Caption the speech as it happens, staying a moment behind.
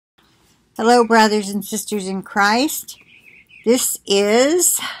Hello, brothers and sisters in Christ. This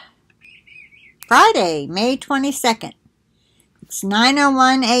is Friday, May 22nd. It's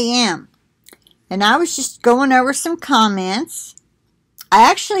 9:01 a.m. And I was just going over some comments. I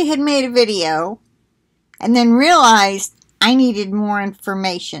actually had made a video and then realized I needed more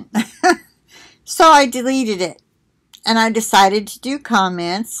information. So I deleted it. And I decided to do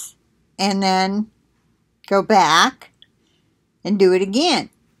comments and then go back and do it again.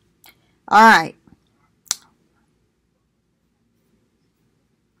 All right.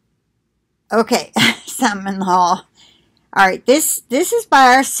 Okay, something in the hall. All right, this is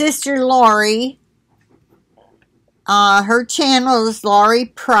by our sister Laurie. Her channel is Laurie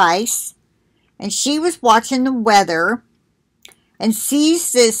Price, and she was watching the weather and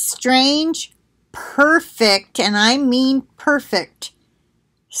sees this strange, perfect, and I mean perfect,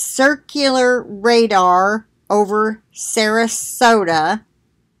 circular radar over Sarasota.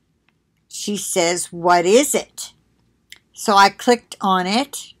 She says, "What is it?" So I clicked on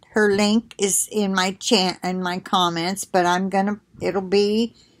it. Her link is in my comments, but it'll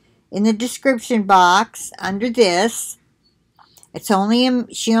be in the description box under this.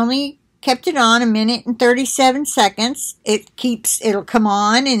 She only kept it on 1 minute and 37 seconds. It'll come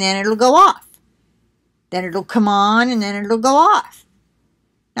on and then it'll go off. Then it'll come on and then it'll go off.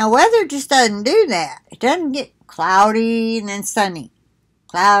 Now weather just doesn't do that. It doesn't get cloudy and then sunny.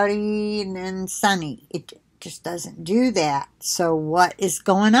 Cloudy and then sunny. It just doesn't do that. So what is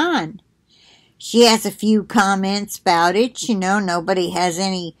going on? She has a few comments about it. You know, nobody has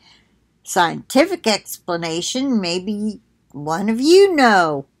any scientific explanation. Maybe one of you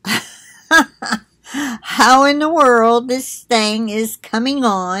know how in the world this thing is coming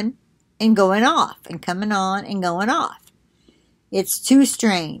on and going off and coming on and going off. It's too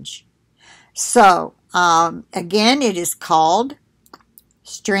strange. So, again, it is called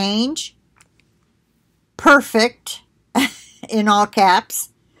Strange, Perfect, in all caps,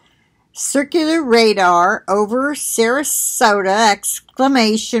 circular radar over Sarasota,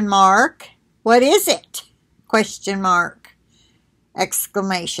 exclamation mark. What is it? Question mark,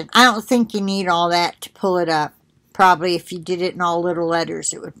 exclamation. I don't think you need all that to pull it up. Probably if you did it in all little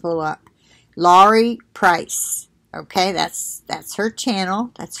letters, it would pull up. Laurie Price. Okay, that's her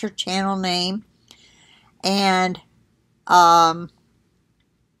channel. That's her channel name. And,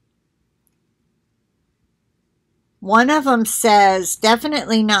 one of them says,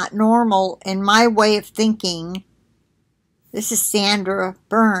 definitely not normal in my way of thinking. This is Sandra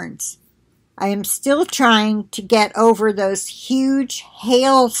Burns. I am still trying to get over those huge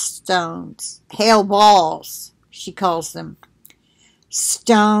hailstones, hail balls, she calls them.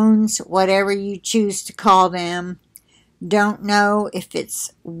 Stones, whatever you choose to call them. Don't know if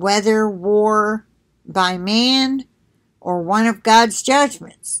it's weather war by man or one of God's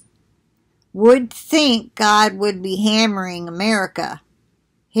judgments. Would think God would be hammering America.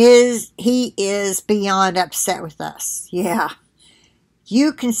 He is beyond upset with us. Yeah.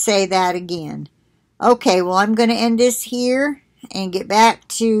 You can say that again. Okay, well, I'm going to end this here and get back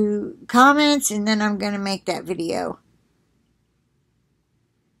to comments, and then I'm going to make that video.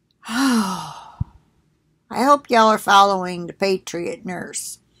 I hope y'all are following the Patriot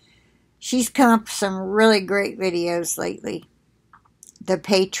Nurse. She's come up with some really great videos lately. The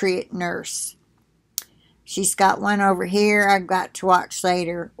Patriot Nurse. She's got one over here I've got to watch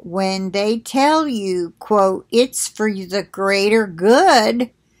later. When they tell you, quote, it's for the greater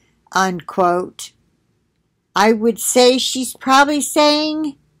good, unquote, I would say she's probably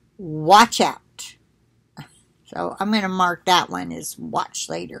saying, watch out. So I'm going to mark that one as watch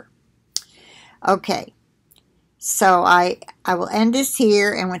later. Okay. So I will end this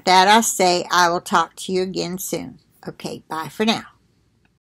here, and with that I'll say I will talk to you again soon. Okay, bye for now.